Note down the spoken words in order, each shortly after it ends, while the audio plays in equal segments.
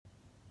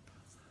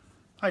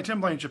Hi,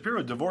 Tim Blanchard here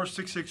with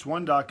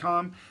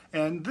Divorce661.com,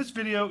 and this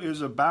video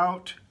is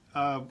about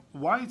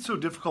why it's so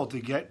difficult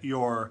to get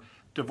your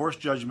divorce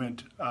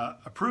judgment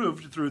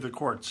approved through the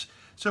courts.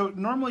 So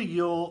normally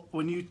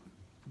when you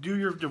do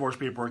your divorce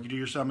paperwork, you do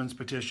your summons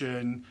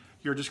petition,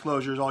 your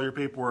disclosures, all your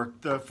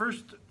paperwork,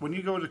 when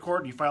you go to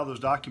court and you file those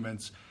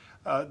documents,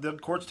 the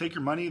courts take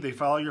your money, they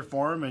file your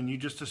form, and you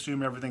just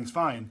assume everything's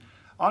fine.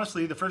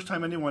 Honestly, the first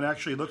time anyone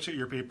actually looks at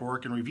your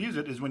paperwork and reviews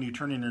it is when you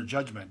turn in your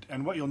judgment.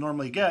 And what you'll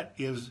normally get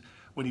is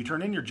when you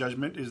turn in your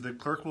judgment is the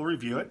clerk will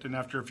review it, and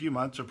after a few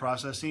months of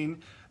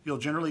processing, you'll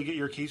generally get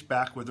your case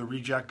back with a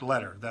reject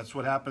letter. That's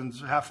what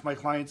happens. Half of my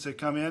clients that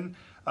come in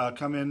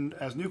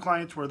as new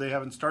clients where they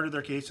haven't started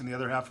their case, and the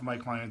other half of my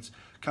clients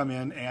come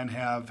in and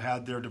have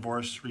had their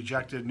divorce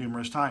rejected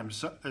numerous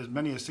times, as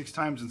many as 6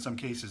 times in some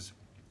cases.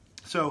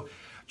 So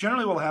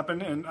generally what will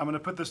happen, and I'm going to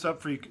put this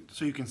up for you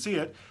so you can see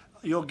it,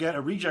 you'll get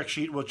a reject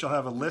sheet which will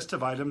have a list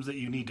of items that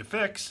you need to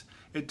fix.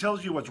 It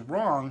tells you what's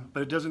wrong,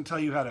 but it doesn't tell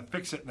you how to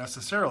fix it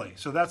necessarily.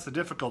 So that's the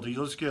difficulty.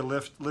 You'll just get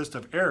a list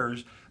of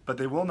errors, but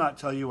they will not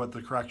tell you what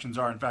the corrections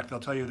are. In fact, they'll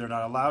tell you they're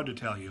not allowed to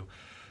tell you.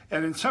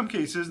 And in some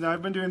cases, now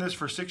I've been doing this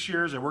for 6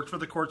 years. I worked for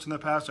the courts in the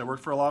past. I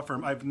worked for a law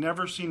firm. I've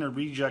never seen a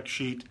reject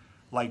sheet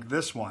like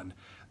this one.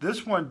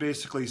 This one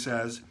basically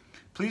says,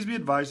 please be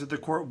advised that the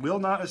court will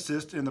not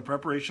assist in the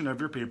preparation of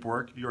your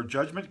paperwork. Your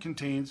judgment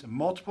contains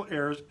multiple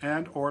errors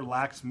and or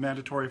lacks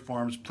mandatory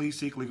forms. Please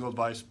seek legal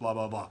advice, blah,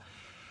 blah, blah.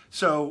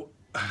 So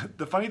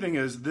the funny thing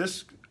is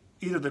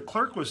either the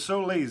clerk was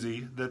so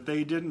lazy that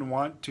they didn't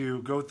want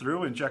to go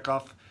through and check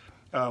off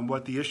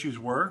what the issues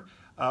were,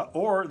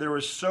 or there were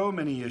so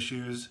many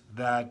issues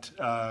that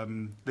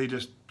they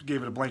just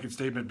gave it a blanket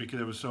statement because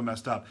it was so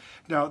messed up.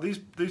 Now,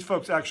 these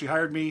folks actually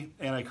hired me,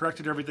 and I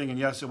corrected everything, and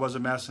yes, it was a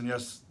mess, and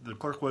yes, the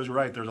clerk was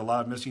right. There's a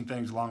lot of missing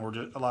things a lot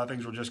of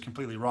things were just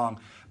completely wrong,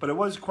 but it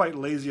was quite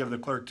lazy of the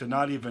clerk to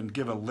not even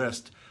give a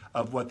list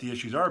of what the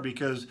issues are,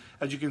 because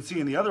as you can see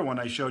in the other one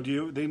I showed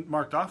you, they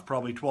marked off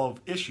probably 12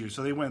 issues,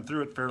 so they went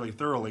through it fairly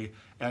thoroughly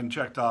and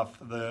checked off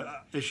the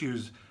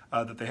issues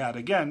that they had.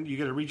 Again, you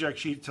get a reject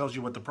sheet that tells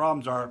you what the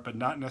problems are, but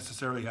not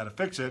necessarily how to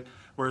fix it,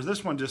 whereas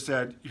this one just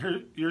said,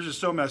 yours is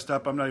so messed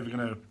up, I'm not even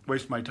going to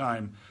waste my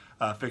time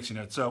fixing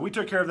it. So we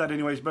took care of that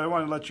anyways, but I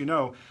want to let you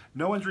know,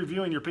 no one's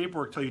reviewing your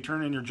paperwork till you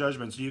turn in your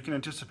judgment, so you can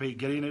anticipate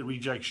getting a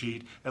reject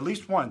sheet at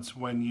least once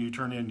when you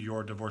turn in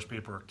your divorce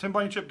paperwork. Tim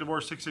Blanchard,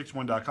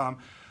 Divorce661.com.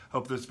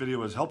 Hope this video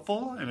was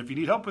helpful, and if you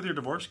need help with your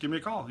divorce, give me a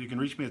call. You can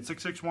reach me at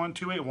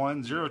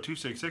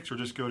 661-281-0266, or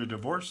just go to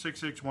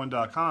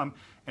Divorce661.com,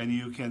 and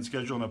you can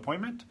schedule an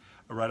appointment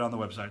right on the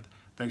website.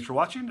 Thanks for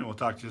watching, and we'll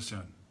talk to you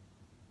soon.